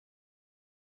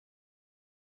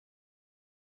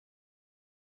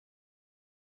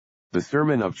The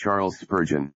Sermon of Charles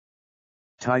Spurgeon.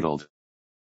 Titled,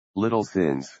 Little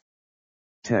Sins.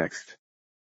 Text.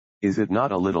 Is it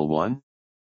not a little one?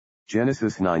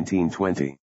 Genesis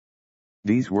 19:20.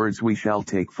 These words we shall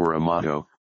take for a motto,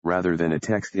 rather than a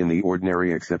text in the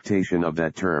ordinary acceptation of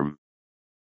that term.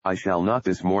 I shall not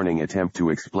this morning attempt to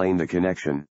explain the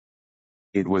connection.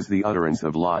 It was the utterance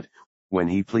of Lot, when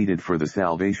he pleaded for the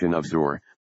salvation of Zor,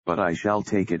 but I shall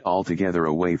take it altogether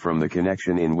away from the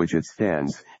connection in which it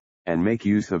stands, and make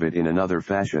use of it in another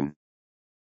fashion.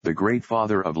 The great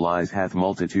father of lies hath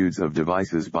multitudes of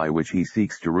devices by which he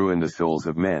seeks to ruin the souls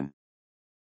of men.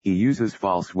 He uses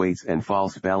false weights and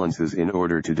false balances in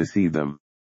order to deceive them.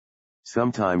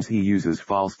 Sometimes he uses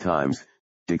false times,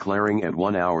 declaring at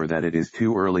one hour that it is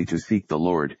too early to seek the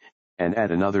Lord, and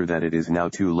at another that it is now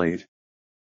too late.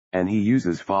 And he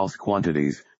uses false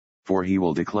quantities, for he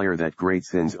will declare that great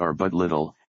sins are but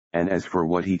little, and as for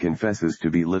what he confesses to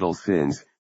be little sins,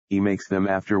 he makes them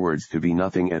afterwards to be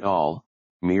nothing at all,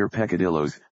 mere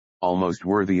peccadillos, almost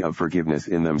worthy of forgiveness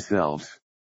in themselves.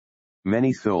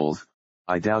 Many souls,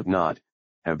 I doubt not,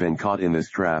 have been caught in this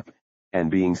trap,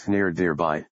 and being snared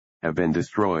thereby, have been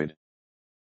destroyed.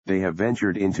 They have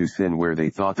ventured into sin where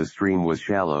they thought the stream was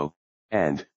shallow,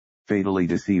 and, fatally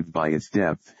deceived by its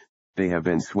depth, they have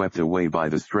been swept away by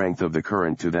the strength of the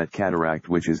current to that cataract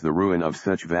which is the ruin of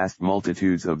such vast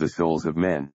multitudes of the souls of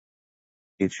men.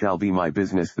 It shall be my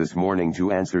business this morning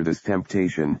to answer this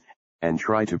temptation, and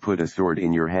try to put a sword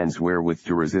in your hands wherewith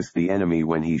to resist the enemy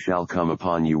when he shall come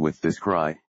upon you with this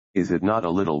cry, Is it not a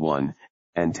little one,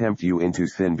 and tempt you into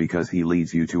sin because he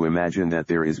leads you to imagine that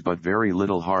there is but very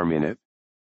little harm in it.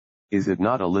 Is it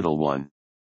not a little one?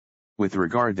 With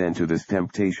regard then to this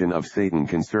temptation of Satan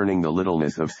concerning the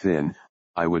littleness of sin,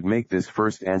 I would make this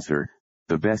first answer: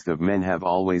 the best of men have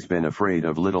always been afraid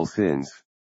of little sins.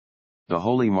 The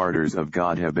holy martyrs of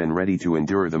God have been ready to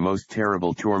endure the most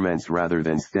terrible torments rather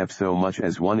than step so much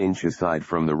as 1 inch aside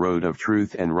from the road of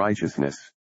truth and righteousness.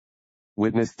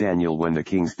 Witness Daniel when the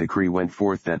king's decree went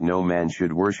forth that no man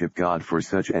should worship God for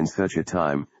such and such a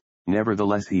time,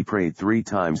 nevertheless he prayed 3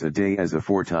 times a day as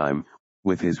aforetime,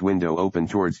 with his window open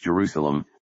towards Jerusalem,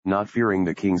 not fearing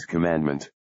the king's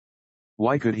commandment.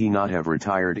 Why could he not have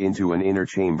retired into an inner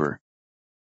chamber?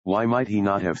 Why might he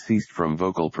not have ceased from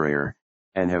vocal prayer,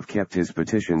 and have kept his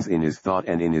petitions in his thought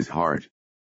and in his heart?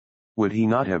 Would he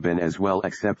not have been as well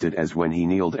accepted as when he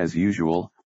kneeled as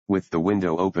usual, with the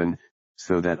window open,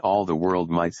 so that all the world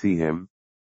might see him?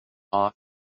 Ah!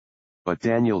 But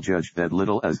Daniel judged that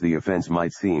little as the offense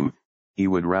might seem, he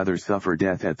would rather suffer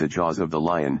death at the jaws of the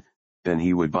lion, than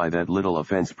he would by that little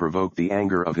offense provoke the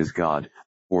anger of his God,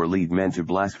 or lead men to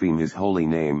blaspheme his holy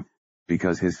name,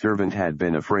 because his servant had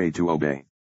been afraid to obey.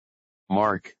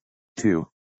 Mark 2.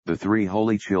 The 3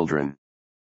 holy children.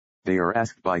 They are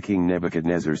asked by King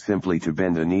Nebuchadnezzar simply to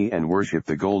bend the knee and worship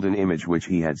the golden image which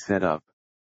he had set up.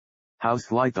 How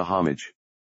slight the homage!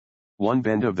 1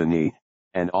 bend of the knee,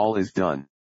 and all is done.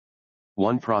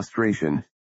 1 prostration,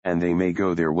 and they may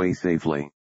go their way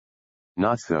safely.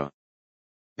 Not so.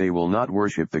 They will not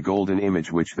worship the golden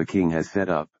image which the king has set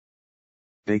up.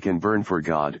 They can burn for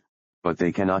God, but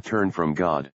they cannot turn from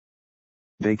God.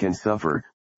 They can suffer,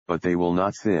 but they will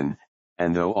not sin,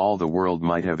 and though all the world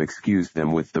might have excused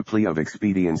them with the plea of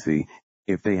expediency,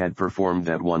 if they had performed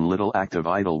that one little act of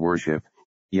idol worship,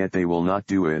 yet they will not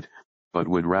do it, but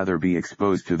would rather be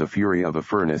exposed to the fury of a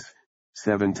furnace,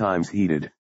 7 times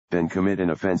heated, than commit an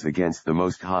offense against the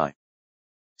Most High.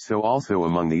 So also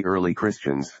among the early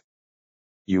Christians.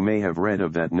 You may have read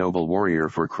of that noble warrior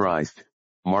for Christ,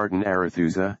 Martin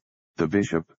Arethusa, the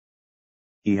bishop.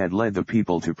 He had led the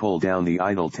people to pull down the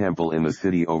idol temple in the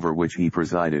city over which he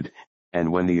presided, and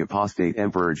when the apostate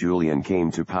Emperor Julian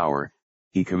came to power,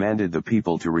 he commanded the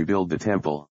people to rebuild the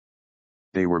temple.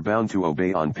 They were bound to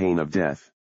obey on pain of death.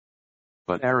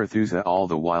 But Arethusa all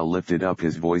the while lifted up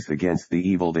his voice against the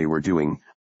evil they were doing,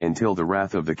 until the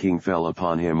wrath of the king fell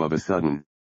upon him of a sudden.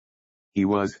 He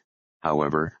was,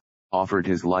 however, offered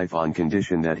his life on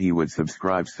condition that he would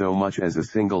subscribe so much as a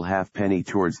single halfpenny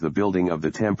towards the building of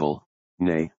the temple,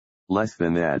 nay, less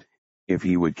than that, if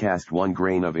he would cast 1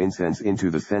 grain of incense into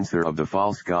the censer of the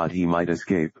false god he might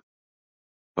escape.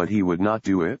 But he would not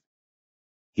do it.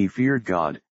 He feared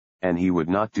God, and he would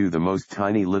not do the most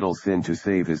tiny little sin to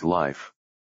save his life.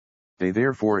 They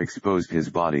therefore exposed his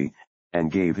body,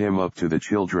 and gave him up to the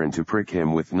children to prick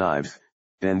him with knives,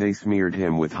 then they smeared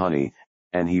him with honey,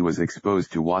 and he was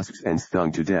exposed to wasps and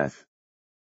stung to death.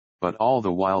 But all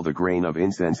the while the grain of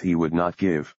incense he would not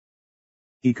give.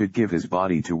 He could give his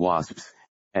body to wasps,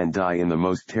 and die in the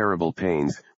most terrible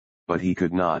pains, but he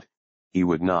could not, he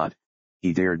would not,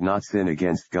 he dared not sin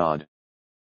against God.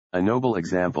 A noble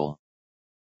example.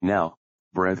 Now,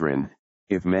 brethren,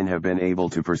 if men have been able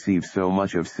to perceive so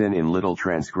much of sin in little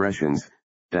transgressions,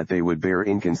 that they would bear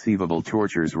inconceivable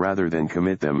tortures rather than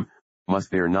commit them,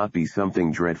 must there not be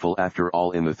something dreadful after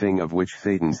all in the thing of which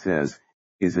Satan says,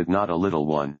 is it not a little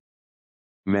one?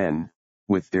 Men,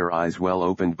 with their eyes well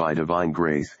opened by divine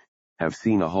grace, have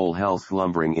seen a whole hell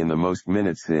slumbering in the most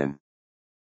minute sin.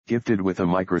 Gifted with a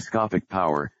microscopic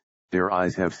power, their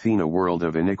eyes have seen a world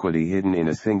of iniquity hidden in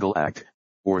a single act,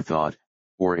 or thought,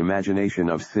 or imagination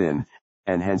of sin,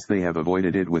 and hence they have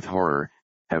avoided it with horror,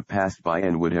 have passed by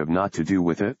and would have naught to do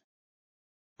with it.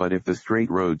 But if the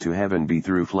straight road to heaven be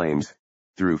through flames,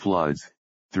 through floods,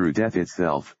 through death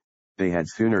itself, they had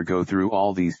sooner go through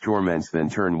all these torments than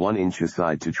turn 1 inch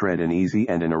aside to tread an easy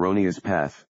and an erroneous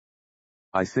path.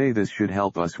 I say this should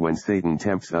help us when Satan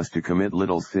tempts us to commit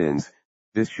little sins.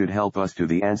 This should help us to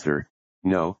the answer,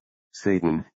 no,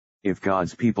 Satan, if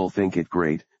God's people think it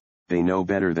great, they know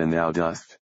better than thou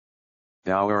dost.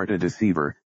 Thou art a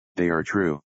deceiver, they are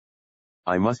true.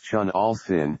 I must shun all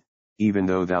sin, even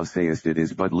though thou sayest it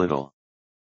is but little.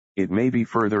 It may be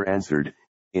further answered,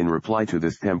 in reply to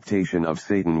this temptation of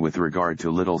Satan with regard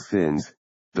to little sins,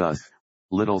 thus,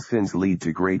 little sins lead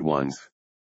to great ones.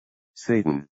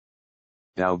 Satan,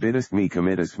 thou biddest me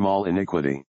commit a small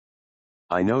iniquity.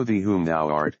 I know thee whom thou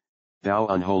art, thou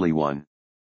unholy one.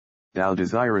 Thou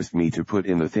desirest me to put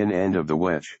in the thin end of the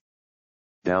wedge.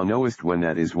 Thou knowest when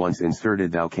that is once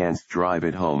inserted thou canst drive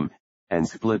it home, and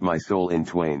split my soul in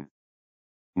twain.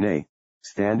 Nay,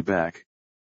 stand back.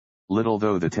 Little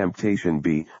though the temptation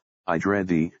be, I dread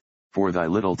thee, for thy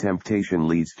little temptation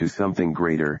leads to something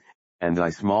greater, and thy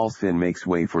small sin makes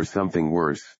way for something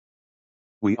worse.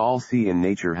 We all see in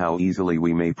nature how easily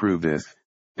we may prove this,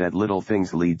 that little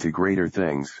things lead to greater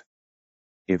things.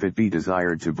 If it be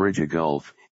desired to bridge a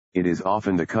gulf, it is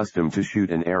often the custom to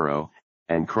shoot an arrow,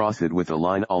 and cross it with a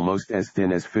line almost as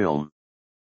thin as film.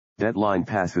 That line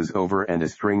passes over and a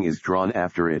string is drawn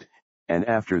after it, and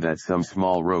after that some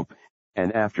small rope,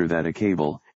 and after that a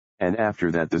cable, and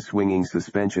after that the swinging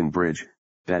suspension bridge,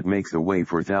 that makes a way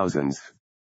for thousands.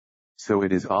 So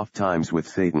it is oft times with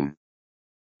Satan.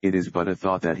 It is but a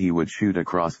thought that he would shoot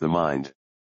across the mind.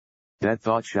 That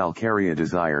thought shall carry a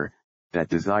desire, that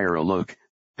desire a look,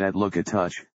 that look a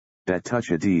touch, that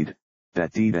touch a deed,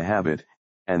 that deed a habit,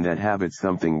 and that habit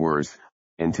something worse,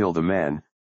 until the man,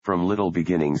 from little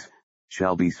beginnings,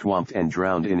 shall be swamped and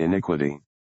drowned in iniquity.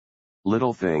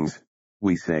 Little things,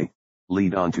 we say,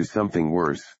 lead on to something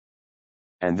worse.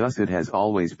 And thus it has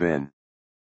always been.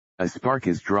 A spark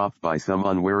is dropped by some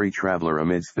unwary traveler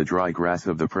amidst the dry grass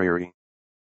of the prairie.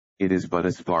 It is but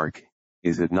a spark,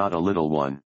 is it not a little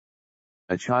one?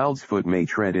 A child's foot may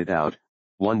tread it out,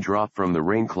 one drop from the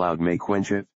rain cloud may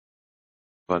quench it.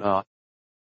 But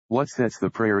what sets the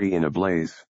prairie in a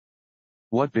blaze?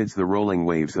 What bids the rolling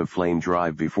waves of flame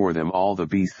drive before them all the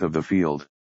beasts of the field?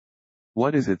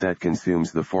 What is it that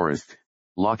consumes the forest,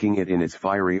 locking it in its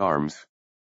fiery arms?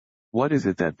 What is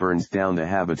it that burns down the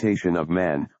habitation of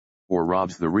man, or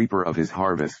robs the reaper of his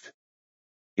harvest?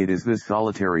 It is this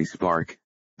solitary spark,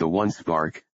 the one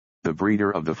spark, the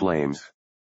breeder of the flames.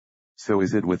 So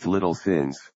is it with little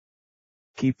sins.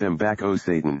 Keep them back, O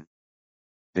Satan.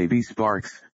 They be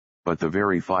sparks, but the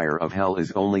very fire of hell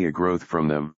is only a growth from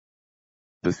them.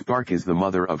 The spark is the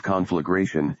mother of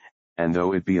conflagration, and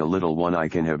though it be a little one I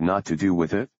can have naught to do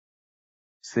with it.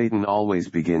 Satan always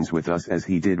begins with us as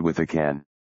he did with Achan.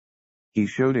 He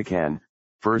showed Achan,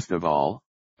 first of all,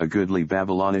 a goodly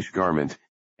Babylonish garment,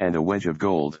 and a wedge of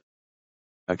gold.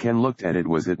 Achan looked at it.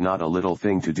 Was it not a little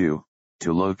thing to do,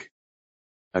 to look?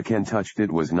 Achan touched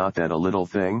it. Was not that a little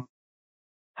thing?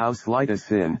 How slight a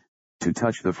sin, to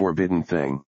touch the forbidden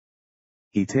thing.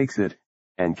 He takes it,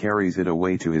 and carries it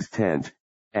away to his tent,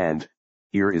 and,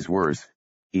 here is worse,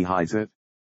 he hides it.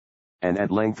 And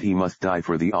at length he must die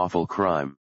for the awful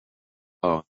crime.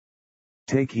 Oh!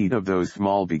 Take heed of those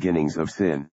small beginnings of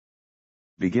sin.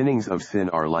 Beginnings of sin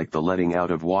are like the letting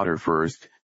out of water. First,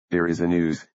 there is an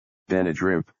ooze, then a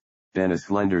drip, then a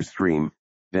slender stream,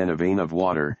 then a vein of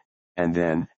water, and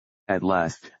then, at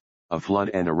last, a flood,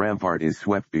 and a rampart is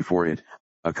swept before it,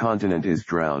 a continent is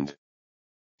drowned.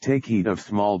 Take heed of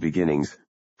small beginnings,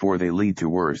 for they lead to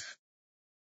worse.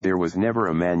 There was never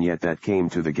a man yet that came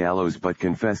to the gallows but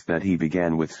confessed that he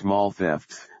began with small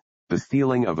thefts, the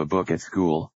stealing of a book at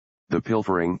school, the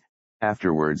pilfering,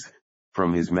 afterwards,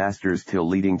 from his masters till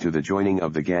leading to the joining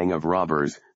of the gang of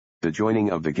robbers, the joining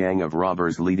of the gang of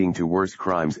robbers leading to worse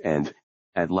crimes, and,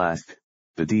 at last,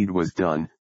 the deed was done,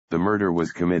 the murder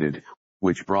was committed,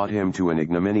 which brought him to an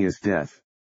ignominious death.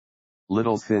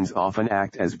 Little sins often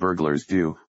act as burglars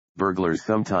do. Burglars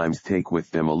sometimes take with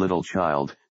them a little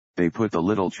child, they put the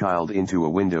little child into a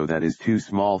window that is too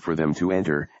small for them to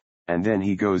enter, and then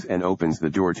he goes and opens the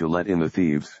door to let in the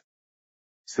thieves.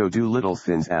 So do little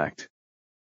sins act.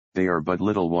 They are but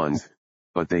little ones,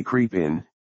 but they creep in,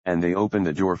 and they open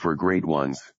the door for great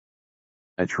ones.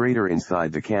 A traitor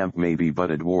inside the camp may be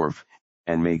but a dwarf,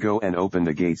 and may go and open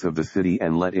the gates of the city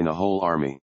and let in a whole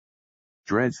army.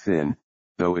 Dread sin,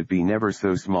 though it be never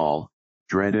so small,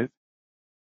 dread it.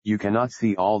 You cannot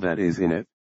see all that is in it.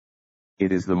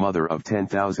 It is the mother of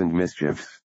 10,000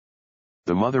 mischiefs.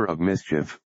 The mother of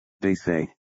mischief, they say,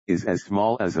 is as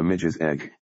small as a midge's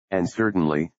egg, and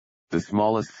certainly, the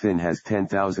smallest sin has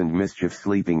 10,000 mischiefs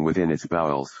sleeping within its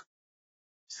bowels.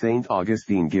 Saint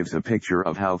Augustine gives a picture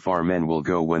of how far men will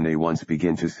go when they once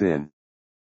begin to sin.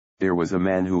 There was a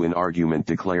man who in argument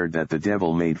declared that the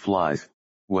devil made flies.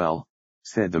 Well,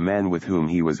 said the man with whom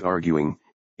he was arguing,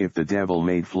 if the devil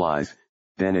made flies,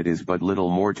 then it is but little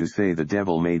more to say the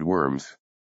devil made worms.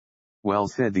 Well,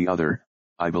 said the other,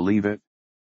 I believe it.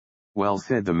 Well,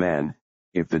 said the man,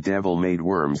 if the devil made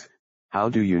worms, how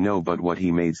do you know but what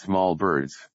he made small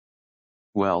birds?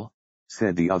 Well,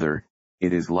 said the other,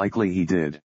 it is likely he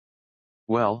did.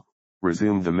 Well,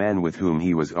 resumed the man with whom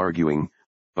he was arguing,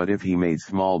 but if he made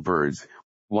small birds,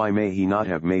 why may he not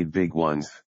have made big ones?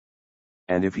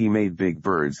 And if he made big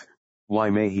birds, why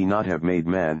may he not have made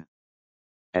man?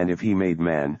 And if he made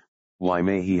man, why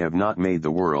may he have not made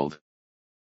the world?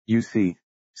 You see,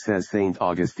 says Saint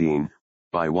Augustine,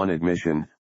 by one admission,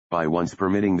 by once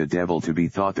permitting the devil to be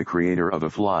thought the creator of a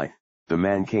fly, the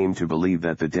man came to believe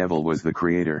that the devil was the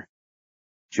creator.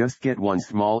 Just get one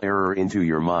small error into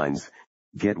your minds,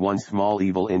 get one small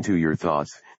evil into your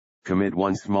thoughts, commit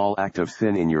one small act of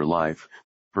sin in your life,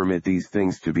 permit these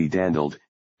things to be dandled,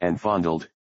 and fondled,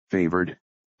 favored,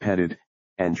 petted,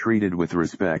 and treated with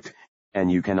respect,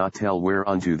 and you cannot tell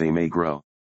whereunto they may grow.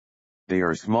 They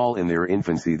are small in their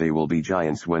infancy, they will be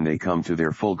giants when they come to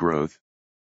their full growth.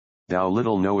 Thou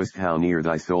little knowest how near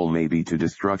thy soul may be to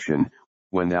destruction,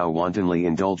 when thou wantonly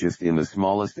indulgest in the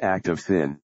smallest act of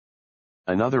sin.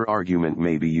 Another argument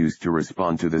may be used to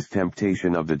respond to this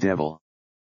temptation of the devil.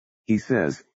 He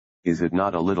says, is it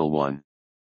not a little one?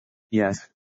 Yes,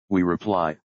 we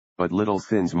reply, but little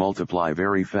sins multiply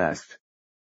very fast.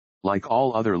 Like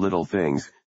all other little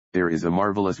things, there is a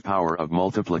marvelous power of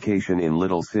multiplication in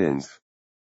little sins.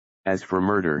 As for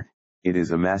murder, it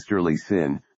is a masterly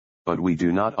sin, but we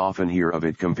do not often hear of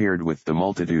it compared with the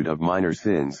multitude of minor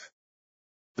sins.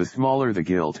 The smaller the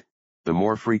guilt, the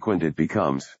more frequent it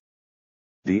becomes.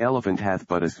 The elephant hath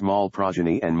but a small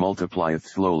progeny and multiplieth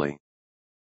slowly.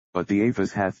 But the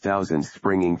aphis hath thousands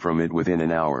springing from it within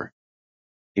an hour.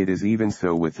 It is even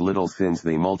so with little sins,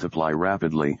 they multiply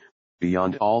rapidly,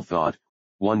 beyond all thought,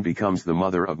 one becomes the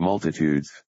mother of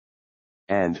multitudes.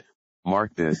 And,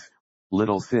 mark this,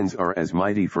 little sins are as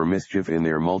mighty for mischief in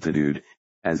their multitude,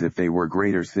 as if they were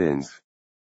greater sins.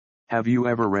 Have you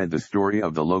ever read the story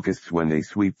of the locusts when they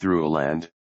sweep through a land?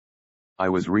 I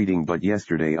was reading but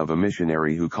yesterday of a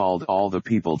missionary who called all the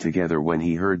people together when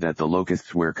he heard that the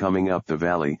locusts were coming up the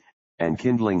valley, and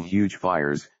kindling huge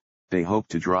fires, they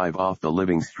hoped to drive off the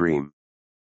living stream.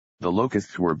 The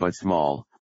locusts were but small,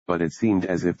 but it seemed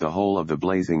as if the whole of the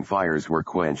blazing fires were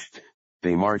quenched.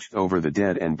 They marched over the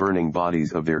dead and burning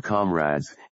bodies of their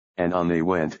comrades, and on they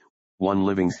went, one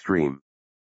living stream.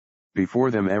 Before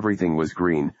them everything was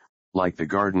green, like the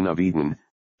Garden of Eden,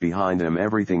 behind them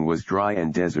everything was dry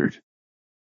and desert.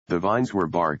 The vines were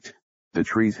barked, the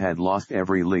trees had lost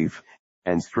every leaf,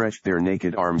 and stretched their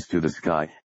naked arms to the sky,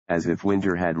 as if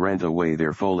winter had rent away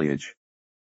their foliage.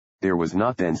 There was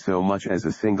not then so much as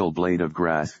a single blade of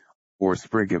grass, or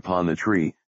sprig upon the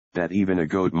tree, that even a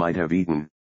goat might have eaten.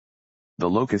 The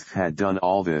locusts had done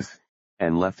all this,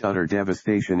 and left utter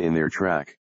devastation in their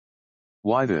track.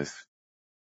 Why this?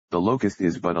 The locust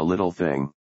is but a little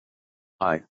thing.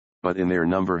 Aye, but in their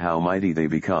number how mighty they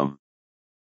become.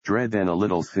 Dread then a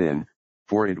little sin,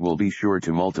 for it will be sure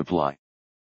to multiply.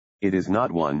 It is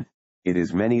not one, it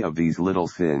is many of these little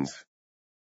sins.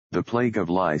 The plague of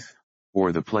lice,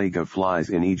 or the plague of flies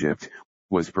in Egypt,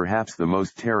 was perhaps the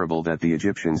most terrible that the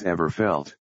Egyptians ever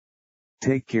felt.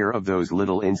 Take care of those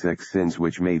little insect sins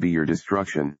which may be your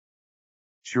destruction.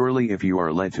 Surely if you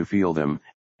are led to feel them,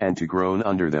 and to groan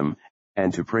under them,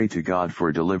 and to pray to God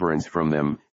for deliverance from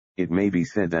them, it may be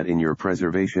said that in your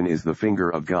preservation is the finger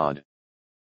of God.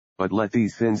 But let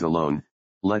these sins alone,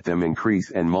 let them increase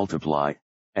and multiply,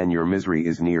 and your misery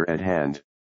is near at hand.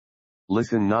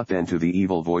 Listen not then to the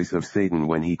evil voice of Satan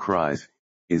when he cries,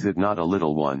 is it not a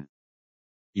little one?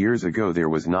 Years ago there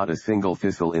was not a single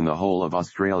thistle in the whole of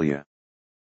Australia.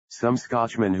 Some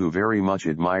Scotchmen who very much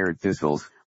admired thistles,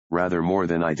 rather more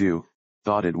than I do,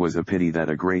 thought it was a pity that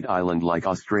a great island like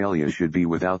Australia should be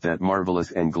without that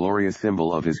marvelous and glorious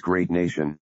symbol of his great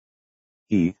nation.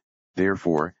 He,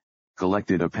 therefore,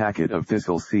 collected a packet of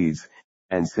thistle seeds,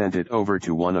 and sent it over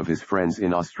to one of his friends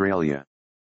in Australia.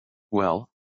 Well,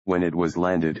 when it was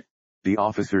landed, the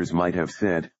officers might have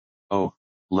said, "Oh,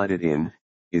 let it in,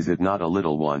 is it not a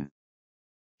little one?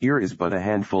 Here is but a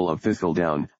handful of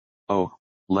thistledown, oh,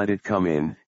 let it come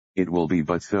in, it will be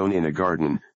but sown in a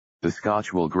garden, the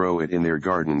Scotch will grow it in their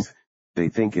gardens, they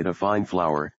think it a fine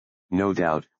flower, no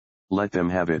doubt, let them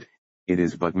have it, it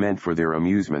is but meant for their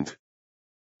amusement."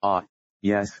 Ah,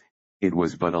 yes, it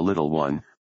was but a little one,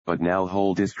 but now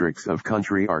whole districts of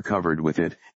country are covered with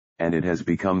it, and it has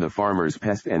become the farmer's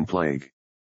pest and plague.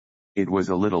 It was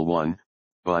a little one,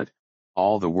 but,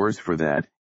 all the worse for that,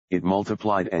 it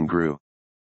multiplied and grew.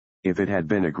 If it had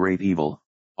been a great evil,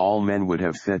 all men would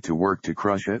have set to work to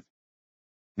crush it.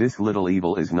 This little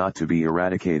evil is not to be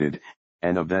eradicated,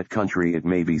 and of that country it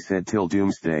may be said till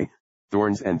doomsday,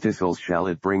 thorns and thistles shall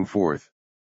it bring forth.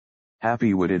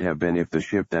 Happy would it have been if the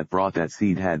ship that brought that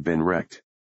seed had been wrecked.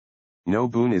 No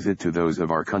boon is it to those of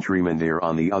our countrymen there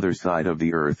on the other side of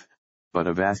the earth, but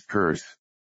a vast curse.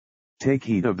 Take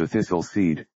heed of the thistle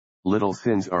seed, little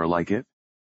sins are like it.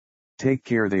 Take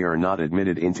care they are not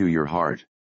admitted into your heart.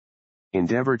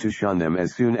 Endeavor to shun them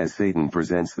as soon as Satan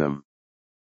presents them.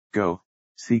 Go,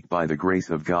 seek by the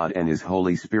grace of God and His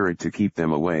Holy Spirit to keep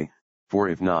them away, for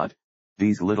if not,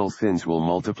 these little sins will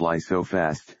multiply so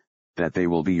fast, that they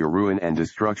will be your ruin and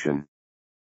destruction.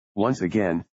 Once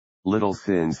again, little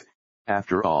sins,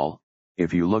 after all,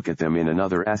 if you look at them in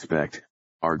another aspect,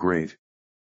 are great.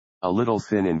 A little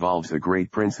sin involves a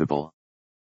great principle.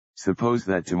 Suppose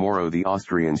that tomorrow the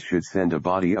Austrians should send a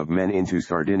body of men into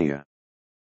Sardinia.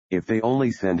 If they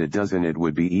only send a dozen, it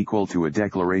would be equal to a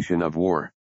declaration of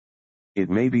war. It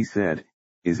may be said,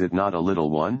 is it not a little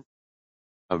one?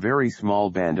 A very small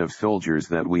band of soldiers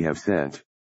that we have sent.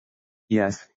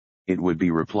 Yes, it would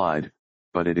be replied,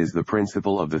 but it is the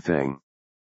principle of the thing.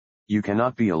 You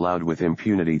cannot be allowed with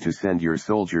impunity to send your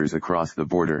soldiers across the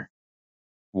border.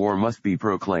 War must be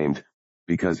proclaimed,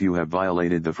 because you have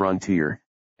violated the frontier,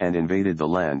 and invaded the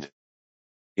land.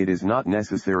 It is not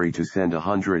necessary to send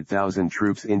 100,000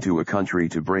 troops into a country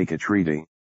to break a treaty.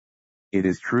 It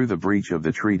is true the breach of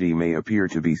the treaty may appear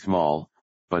to be small,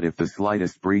 but if the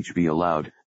slightest breach be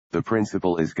allowed, the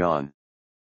principle is gone.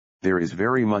 There is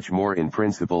very much more in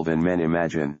principle than men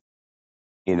imagine.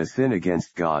 In a sin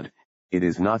against God, it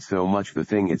is not so much the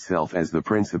thing itself as the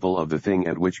principle of the thing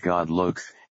at which God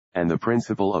looks, and the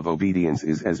principle of obedience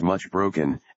is as much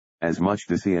broken, as much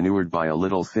disinured by a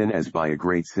little sin as by a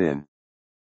great sin.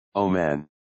 O man!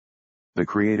 The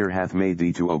Creator hath made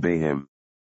thee to obey Him.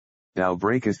 Thou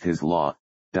breakest His law,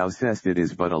 thou sayest it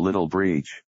is but a little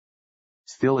breach.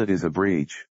 Still it is a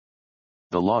breach.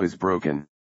 The law is broken.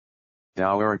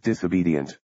 Thou art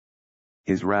disobedient.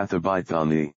 His wrath abideth on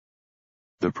thee.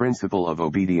 The principle of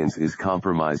obedience is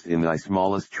compromised in thy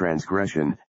smallest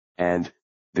transgression, and,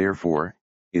 therefore,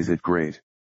 is it great.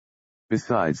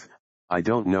 Besides, I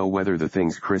don't know whether the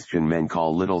things Christian men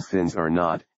call little sins are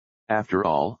not, after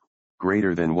all,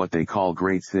 greater than what they call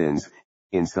great sins,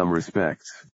 in some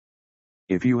respects.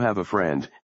 If you have a friend,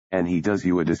 and he does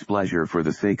you a displeasure for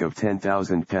the sake of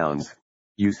 £10,000,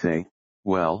 you say,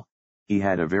 well, he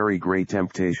had a very great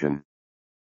temptation.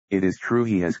 It is true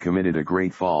he has committed a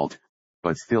great fault,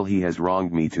 but still he has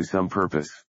wronged me to some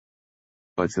purpose.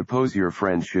 But suppose your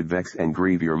friend should vex and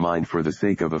grieve your mind for the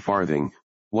sake of a farthing,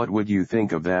 what would you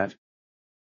think of that?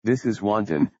 This is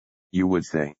wanton, you would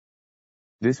say.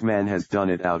 This man has done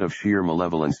it out of sheer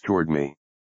malevolence toward me.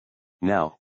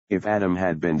 Now, if Adam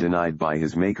had been denied by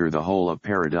his Maker the whole of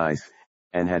paradise,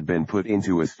 and had been put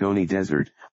into a stony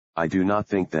desert, I do not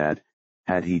think that,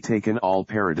 had he taken all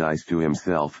paradise to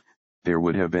himself, there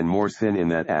would have been more sin in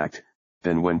that act,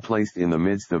 than when placed in the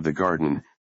midst of the garden,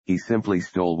 he simply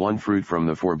stole one fruit from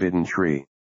the forbidden tree.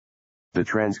 The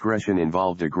transgression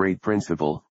involved a great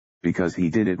principle, because he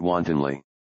did it wantonly.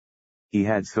 He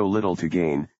had so little to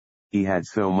gain, he had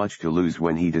so much to lose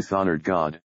when he dishonored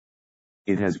God.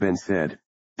 It has been said,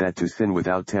 that to sin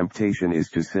without temptation is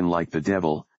to sin like the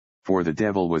devil, for the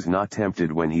devil was not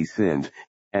tempted when he sinned,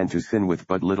 and to sin with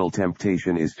but little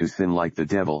temptation is to sin like the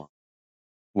devil.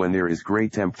 When there is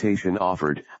great temptation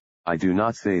offered, I do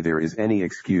not say there is any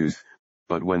excuse,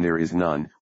 but when there is none,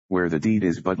 where the deed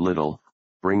is but little,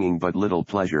 bringing but little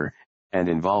pleasure, and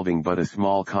involving but a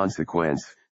small consequence,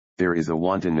 there is a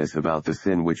wantonness about the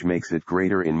sin which makes it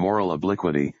greater in moral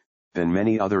obliquity, than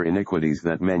many other iniquities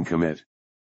that men commit.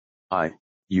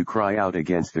 You cry out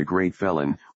against a great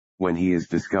felon, when he is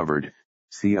discovered,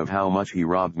 see of how much he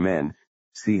robbed men,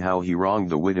 See how he wronged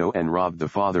the widow and robbed the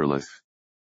fatherless.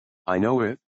 I know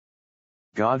it.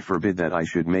 God forbid that I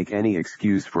should make any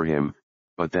excuse for him,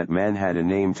 but that man had a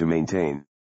name to maintain.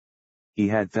 He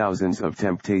had thousands of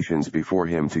temptations before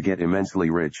him to get immensely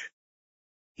rich.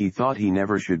 He thought he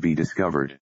never should be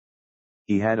discovered.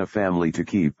 He had a family to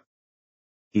keep.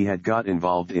 He had got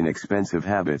involved in expensive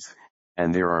habits,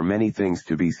 and there are many things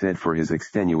to be said for his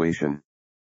extenuation.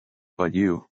 But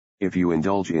you, if you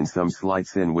indulge in some slight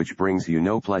sin which brings you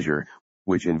no pleasure,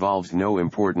 which involves no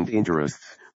important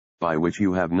interests, by which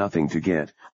you have nothing to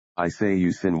get, I say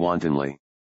you sin wantonly.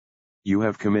 You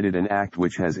have committed an act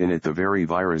which has in it the very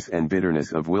virus and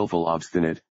bitterness of willful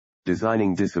obstinate,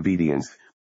 designing disobedience,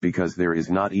 because there is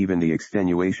not even the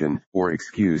extenuation, or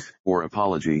excuse, or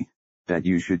apology, that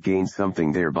you should gain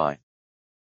something thereby.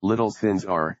 Little sins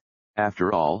are,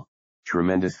 after all,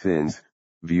 tremendous sins,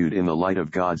 viewed in the light of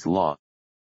God's law.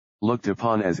 Looked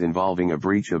upon as involving a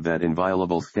breach of that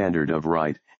inviolable standard of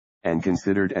right, and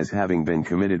considered as having been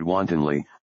committed wantonly,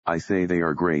 I say they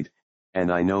are great,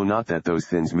 and I know not that those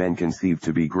sins men conceive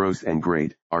to be gross and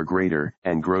great, are greater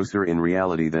and grosser in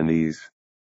reality than these.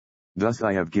 Thus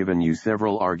I have given you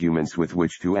several arguments with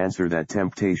which to answer that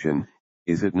temptation,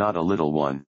 is it not a little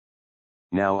one?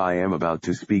 Now I am about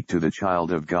to speak to the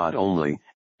child of God only,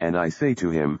 and I say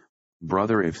to him,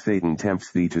 brother, if Satan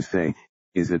tempts thee to say,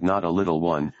 is it not a little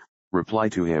one? Reply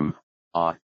to him,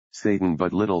 ah, Satan,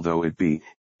 but little though it be,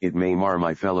 it may mar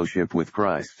my fellowship with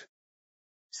Christ.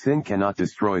 Sin cannot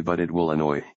destroy but it will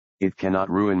annoy, it cannot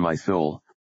ruin my soul,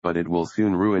 but it will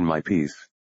soon ruin my peace.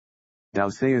 Thou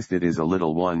sayest it is a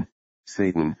little one,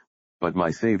 Satan, but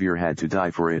my Savior had to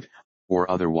die for it, or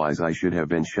otherwise I should have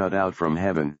been shut out from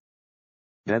heaven.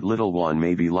 That little one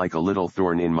may be like a little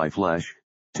thorn in my flesh,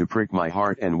 to prick my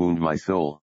heart and wound my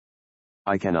soul.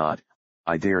 I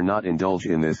dare not indulge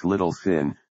in this little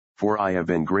sin, for I have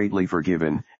been greatly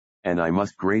forgiven, and I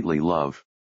must greatly love.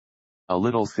 A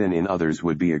little sin in others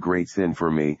would be a great sin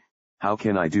for me. How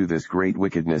can I do this great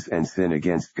wickedness and sin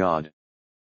against God?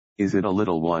 Is it a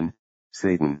little one,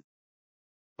 Satan?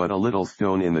 But a little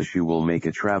stone in the shoe will make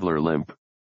a traveler limp.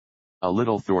 A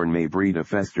little thorn may breed a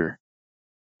fester.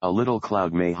 A little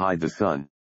cloud may hide the sun.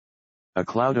 A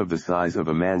cloud of the size of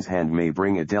a man's hand may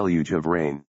bring a deluge of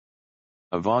rain.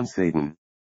 Avaunt, Satan!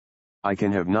 I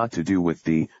can have naught to do with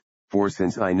thee, for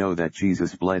since I know that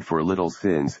Jesus bled for little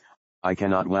sins, I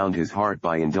cannot wound his heart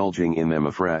by indulging in them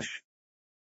afresh.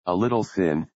 A little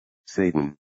sin,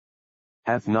 Satan!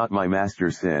 Hath not my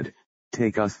master said,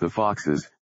 take us the foxes,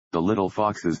 the little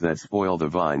foxes that spoil the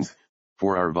vines,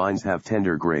 for our vines have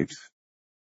tender grapes.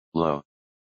 Lo!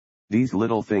 These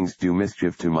little things do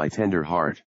mischief to my tender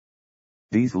heart.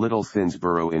 These little sins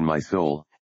burrow in my soul,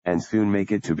 and soon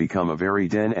make it to become a very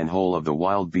den and hole of the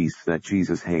wild beasts that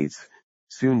Jesus hates,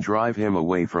 soon drive him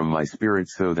away from my spirit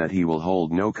so that he will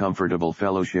hold no comfortable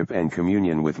fellowship and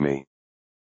communion with me.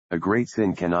 A great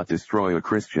sin cannot destroy a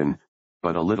Christian,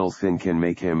 but a little sin can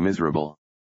make him miserable.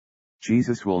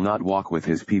 Jesus will not walk with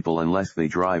his people unless they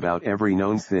drive out every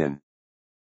known sin.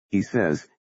 He says,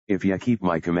 if ye keep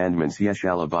my commandments ye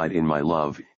shall abide in my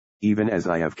love, even as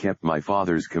I have kept my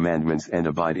Father's commandments and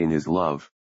abide in his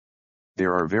love.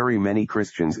 There are very many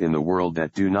Christians in the world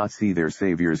that do not see their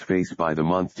Savior's face by the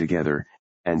month together,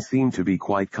 and seem to be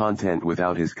quite content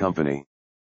without his company.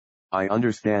 I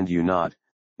understand you not,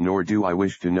 nor do I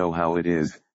wish to know how it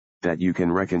is, that you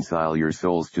can reconcile your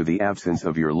souls to the absence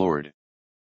of your Lord.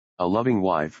 A loving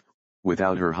wife,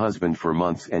 without her husband for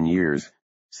months and years,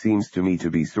 seems to me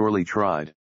to be sorely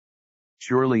tried.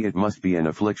 Surely it must be an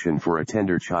affliction for a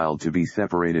tender child to be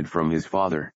separated from his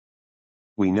father.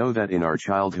 We know that in our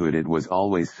childhood it was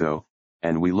always so,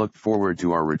 and we looked forward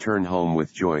to our return home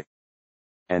with joy.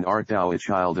 And art thou a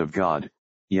child of God,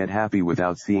 yet happy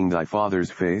without seeing thy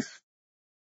father's face?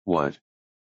 What?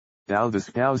 Thou the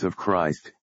spouse of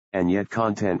Christ, and yet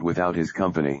content without his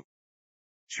company?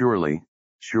 Surely,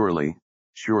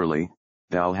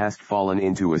 thou hast fallen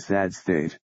into a sad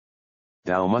state.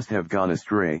 Thou must have gone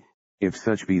astray, if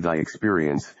such be thy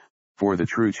experience, for the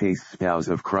true chaste spouse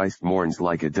of Christ mourns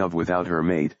like a dove without her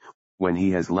mate, when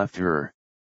he has left her.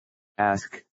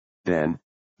 Ask, then,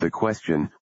 the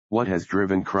question, what has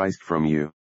driven Christ from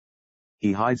you?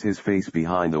 He hides his face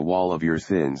behind the wall of your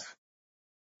sins.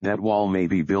 That wall may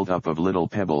be built up of little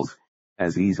pebbles,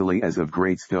 as easily as of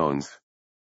great stones.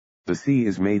 The sea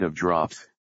is made of drops,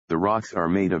 the rocks are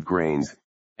made of grains,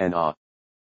 and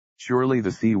surely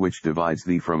the sea which divides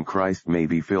thee from Christ may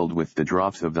be filled with the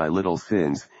drops of thy little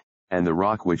sins, and the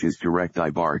rock which is to wreck thy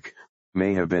bark,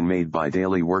 may have been made by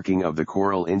daily working of the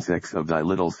coral insects of thy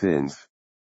little sins.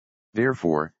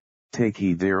 Therefore, take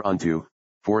heed thereunto,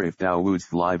 for if thou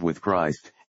wouldst live with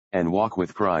Christ, and walk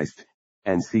with Christ,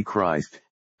 and see Christ,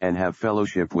 and have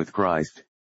fellowship with Christ,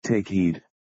 take heed,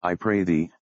 I pray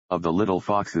thee, of the little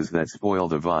foxes that spoil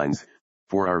the vines,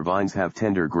 for our vines have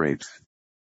tender grapes.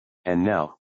 And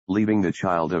now, leaving the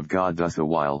child of God thus a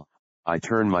while, I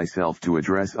turn myself to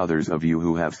address others of you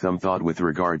who have some thought with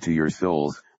regard to your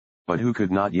souls, but who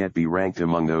could not yet be ranked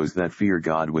among those that fear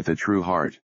God with a true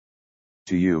heart.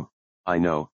 To you, I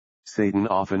know, Satan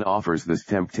often offers this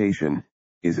temptation,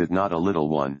 is it not a little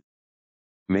one?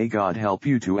 May God help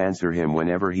you to answer him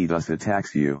whenever he thus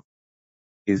attacks you.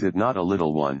 Is it not a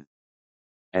little one?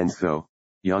 And so,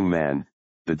 young man,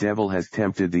 the devil has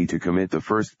tempted thee to commit the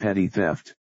first petty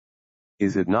theft.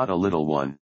 Is it not a little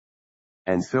one?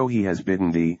 And so he has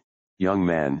bidden thee, young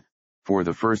man, for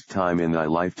the first time in thy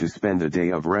life to spend a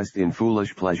day of rest in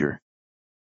foolish pleasure.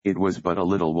 It was but a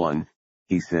little one,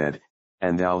 he said,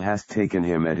 and thou hast taken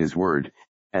him at his word,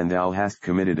 and thou hast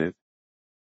committed it.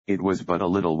 It was but a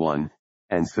little one,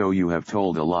 and so you have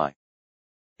told a lie.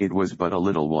 It was but a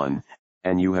little one,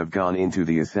 and you have gone into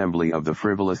the assembly of the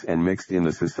frivolous and mixed in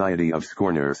the society of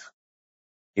scorners.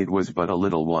 It was but a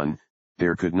little one,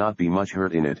 there could not be much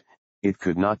hurt in it, it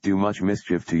could not do much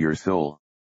mischief to your soul.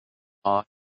 Ah!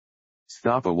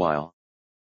 Stop a while.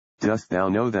 Dost thou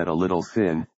know that a little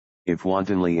sin, if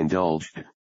wantonly indulged,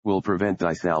 will prevent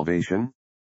thy salvation?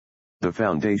 The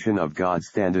foundation of God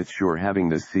standeth sure, having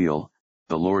this seal,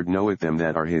 the Lord knoweth them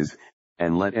that are his,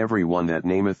 and let every one that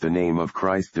nameth the name of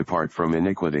Christ depart from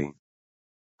iniquity.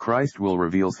 Christ will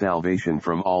reveal salvation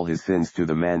from all his sins to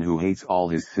the man who hates all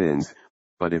his sins,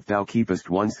 but if thou keepest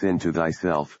one sin to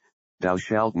thyself, thou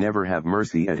shalt never have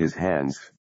mercy at his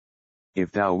hands.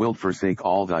 If thou wilt forsake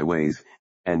all thy ways,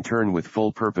 and turn with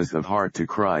full purpose of heart to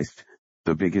Christ,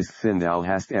 the biggest sin thou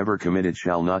hast ever committed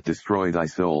shall not destroy thy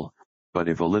soul, but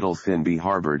if a little sin be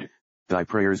harbored, thy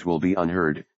prayers will be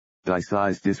unheard, thy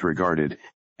sighs disregarded,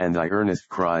 and thy earnest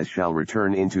cries shall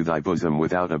return into thy bosom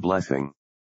without a blessing.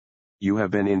 You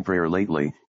have been in prayer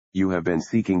lately, you have been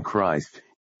seeking Christ,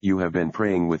 you have been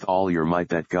praying with all your might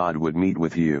that God would meet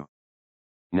with you.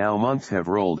 Now months have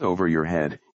rolled over your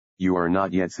head, you are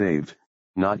not yet saved,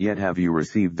 not yet have you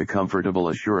received the comfortable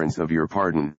assurance of your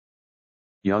pardon.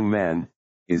 Young man,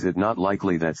 is it not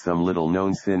likely that some little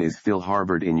known sin is still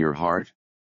harbored in your heart?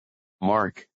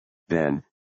 Mark, then,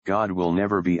 God will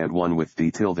never be at one with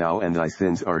thee till thou and thy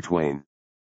sins are twain.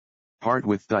 Part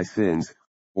with thy sins,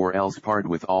 or else part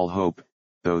with all hope,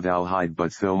 though thou hide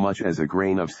but so much as a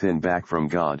grain of sin back from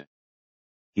God.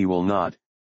 He will not,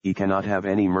 he cannot have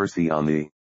any mercy on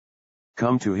thee.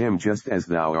 Come to him just as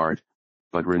thou art,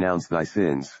 but renounce thy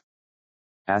sins.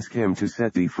 Ask him to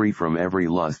set thee free from every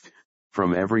lust,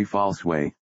 from every false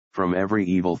way, from every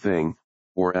evil thing,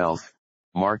 or else,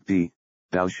 mark thee,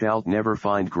 thou shalt never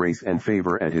find grace and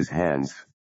favor at his hands.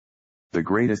 The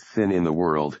greatest sin in the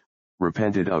world,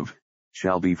 repented of,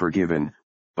 shall be forgiven,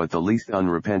 but the least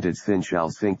unrepented sin shall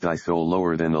sink thy soul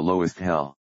lower than the lowest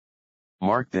hell.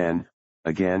 Mark then,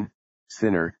 again,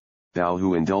 sinner, thou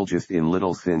who indulgest in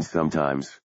little sins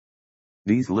sometimes.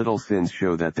 These little sins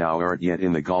show that thou art yet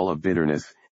in the gall of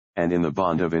bitterness, and in the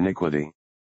bond of iniquity.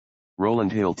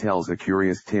 Rowland Hill tells a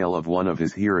curious tale of one of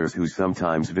his hearers who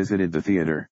sometimes visited the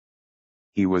theater.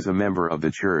 He was a member of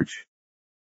the church.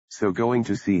 So going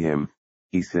to see him,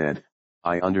 he said,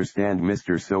 I understand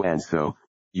Mr. So-and-so,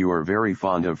 you are very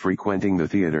fond of frequenting the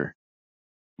theater.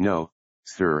 No,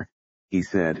 sir, he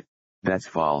said, that's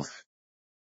false.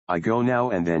 I go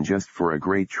now and then just for a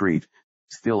great treat,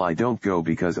 still I don't go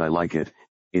because I like it,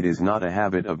 it is not a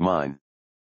habit of mine.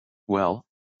 Well,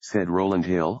 said Rowland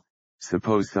Hill,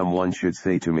 suppose someone should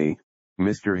say to me,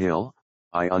 Mr. Hill,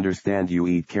 I understand you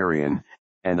eat carrion,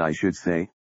 and I should say,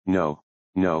 no,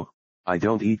 I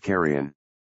don't eat carrion.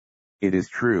 It is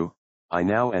true, I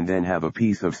now and then have a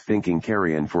piece of stinking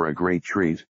carrion for a great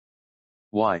treat.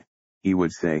 Why, he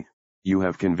would say, you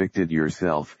have convicted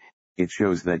yourself, it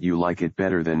shows that you like it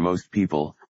better than most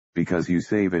people, because you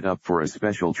save it up for a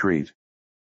special treat.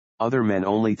 Other men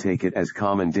only take it as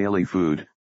common daily food,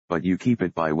 but you keep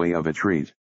it by way of a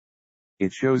treat.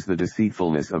 It shows the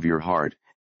deceitfulness of your heart,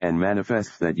 and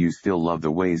manifests that you still love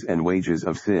the ways and wages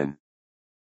of sin.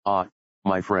 Ah,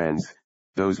 my friends,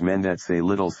 those men that say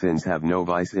little sins have no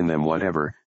vice in them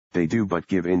whatever, they do but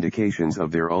give indications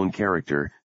of their own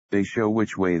character, they show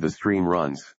which way the stream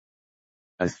runs.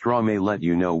 A straw may let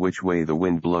you know which way the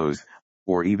wind blows,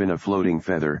 or even a floating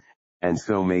feather, and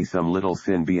so may some little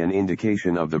sin be an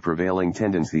indication of the prevailing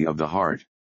tendency of the heart.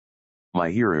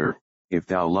 My hearer, if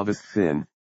thou lovest sin,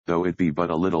 though it be but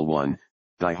a little one,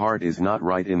 thy heart is not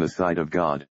right in the sight of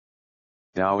God.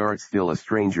 Thou art still a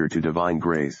stranger to divine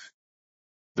grace.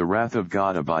 The wrath of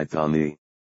God abideth on thee.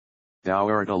 thou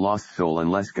art a lost soul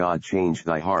unless God change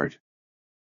thy heart.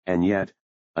 And yet,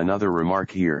 another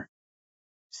remark here.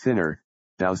 Sinner,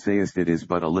 thou sayest it is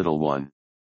but a little one.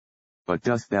 But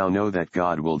dost thou know that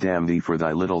God will damn thee for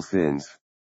thy little sins?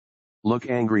 Look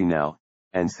angry now,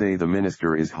 and say the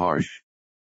minister is harsh.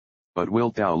 But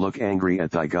wilt thou look angry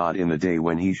at thy God in the day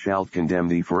when he shalt condemn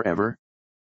thee forever?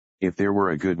 If there were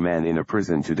a good man in a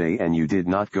prison today and you did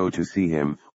not go to see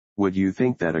him, would you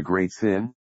think that a great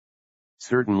sin?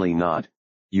 Certainly not,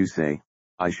 you say,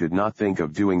 I should not think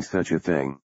of doing such a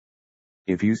thing.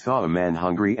 If you saw a man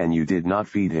hungry and you did not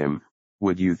feed him,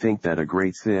 would you think that a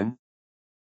great sin?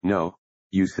 No,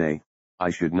 you say, I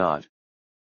should not.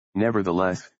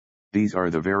 Nevertheless, these are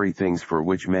the very things for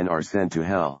which men are sent to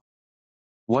hell.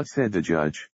 What said the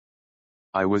judge?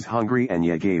 I was hungry and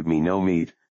ye gave me no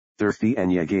meat, thirsty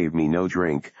and ye gave me no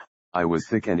drink, I was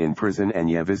sick and in prison and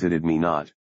ye visited me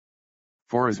not.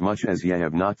 Forasmuch as ye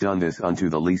have not done this unto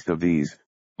the least of these,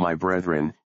 my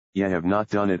brethren, ye have not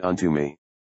done it unto me.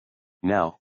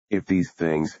 Now, if these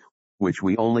things, which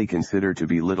we only consider to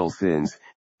be little sins,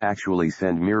 actually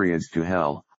send myriads to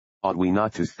hell, ought we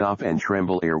not to stop and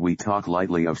tremble ere we talk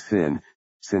lightly of sin,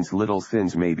 since little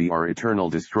sins may be our eternal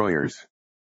destroyers?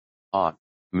 Ah,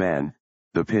 man,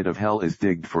 the pit of hell is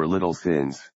digged for little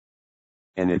sins.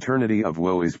 An eternity of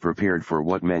woe is prepared for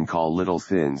what men call little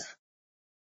sins.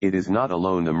 It is not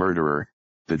alone the murderer,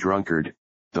 the drunkard,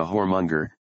 the whoremonger,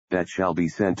 that shall be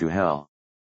sent to hell.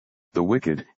 The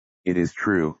wicked, it is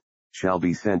true, shall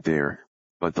be sent there,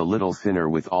 but the little sinner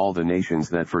with all the nations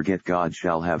that forget God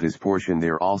shall have his portion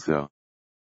there also.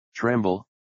 Tremble,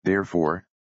 therefore,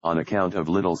 on account of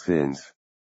little sins.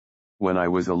 When I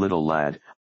was a little lad,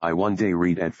 I one day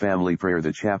read at family prayer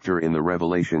the chapter in the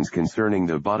Revelations concerning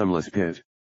the bottomless pit.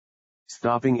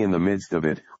 Stopping in the midst of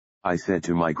it, I said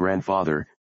to my grandfather,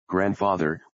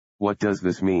 Grandfather, what does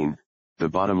this mean, the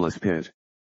bottomless pit?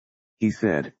 He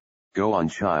said, Go on,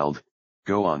 child,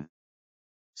 go on.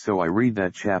 So I read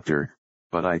that chapter,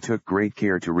 but I took great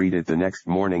care to read it the next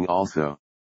morning also.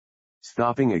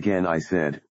 Stopping again I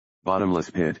said, Bottomless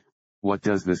pit, what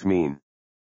does this mean?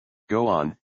 Go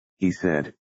on, he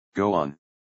said, go on.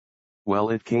 Well,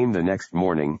 it came the next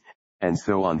morning, and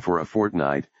so on for a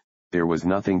fortnight. There was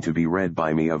nothing to be read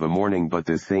by me of a morning but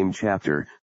this same chapter,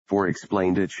 for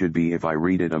explained it should be if I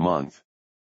read it a month.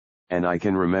 And I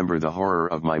can remember the horror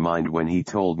of my mind when he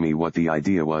told me what the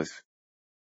idea was.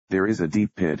 There is a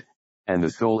deep pit, and the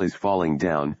soul is falling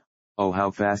down, oh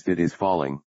how fast it is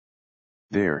falling.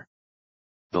 There.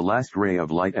 The last ray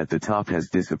of light at the top has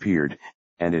disappeared,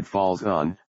 and it falls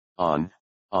on,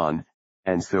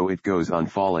 and so it goes on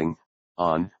falling,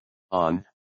 on,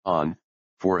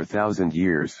 for 1,000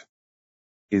 years.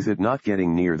 Is it not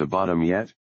getting near the bottom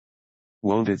yet?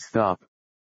 Won't it stop?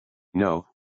 No,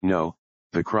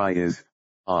 the cry is,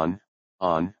 on,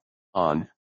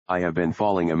 I have been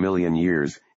falling 1,000,000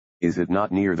 years, is it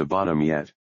not near the bottom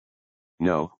yet?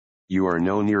 No, you are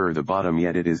no nearer the bottom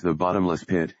yet, it is the bottomless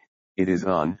pit, it is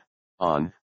on,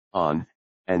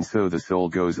 and so the soul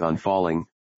goes on falling,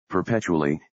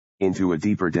 perpetually, into a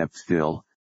deeper depth still,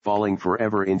 falling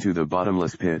forever into the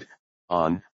bottomless pit,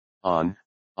 on,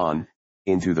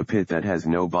 into the pit that has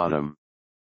no bottom.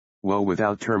 Woe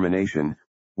without termination,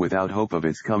 without hope of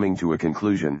its coming to a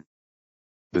conclusion.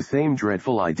 The same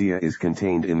dreadful idea is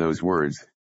contained in those words,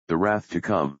 the wrath to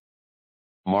come.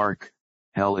 Mark,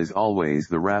 hell is always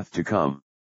the wrath to come.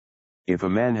 If a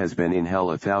man has been in hell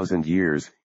 1,000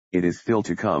 years, it is still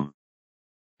to come.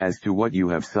 As to what you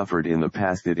have suffered in the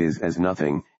past, it is as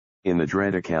nothing, in the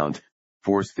dread account,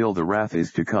 for still the wrath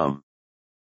is to come.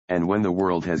 And when the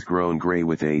world has grown gray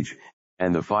with age,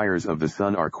 and the fires of the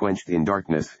sun are quenched in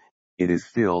darkness, it is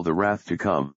still the wrath to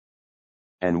come.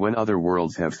 And when other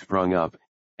worlds have sprung up,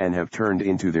 and have turned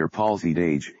into their palsied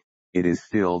age, it is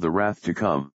still the wrath to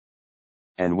come.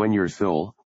 And when your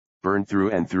soul, burned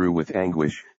through and through with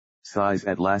anguish, sighs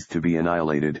at last to be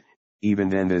annihilated, even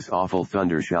then this awful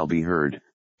thunder shall be heard,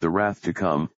 the wrath to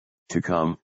come, to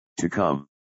come, to come.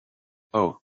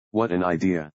 Oh, what an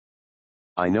idea!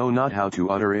 I know not how to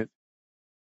utter it.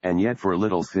 And yet for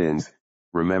little sins,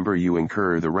 remember you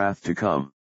incur the wrath to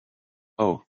come.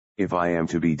 Oh, if I am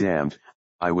to be damned,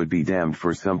 I would be damned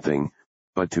for something,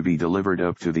 but to be delivered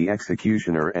up to the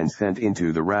executioner and sent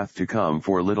into the wrath to come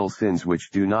for little sins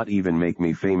which do not even make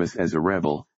me famous as a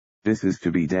rebel, this is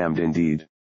to be damned indeed.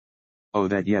 Oh,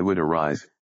 that ye would arise,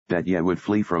 that ye would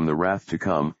flee from the wrath to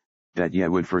come, that ye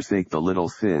would forsake the little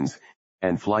sins,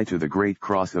 and fly to the great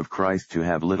cross of Christ to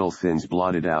have little sins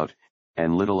blotted out,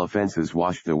 and little offenses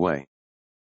washed away.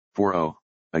 For oh,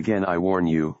 again I warn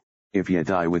you, if ye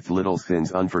die with little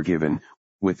sins unforgiven,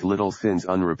 with little sins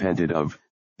unrepented of,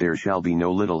 there shall be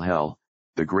no little hell,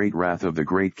 the great wrath of the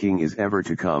great King is ever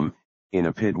to come, in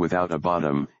a pit without a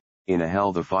bottom, in a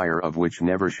hell the fire of which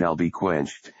never shall be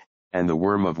quenched, and the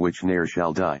worm of which ne'er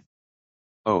shall die.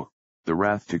 Oh, the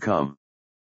wrath to come!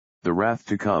 The wrath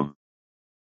to come!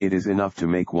 It is enough to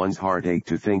make one's heart ache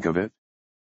to think of it.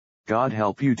 God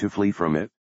help you to flee from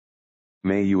it.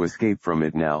 May you escape from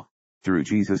it now, through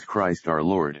Jesus Christ our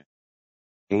Lord.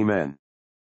 Amen.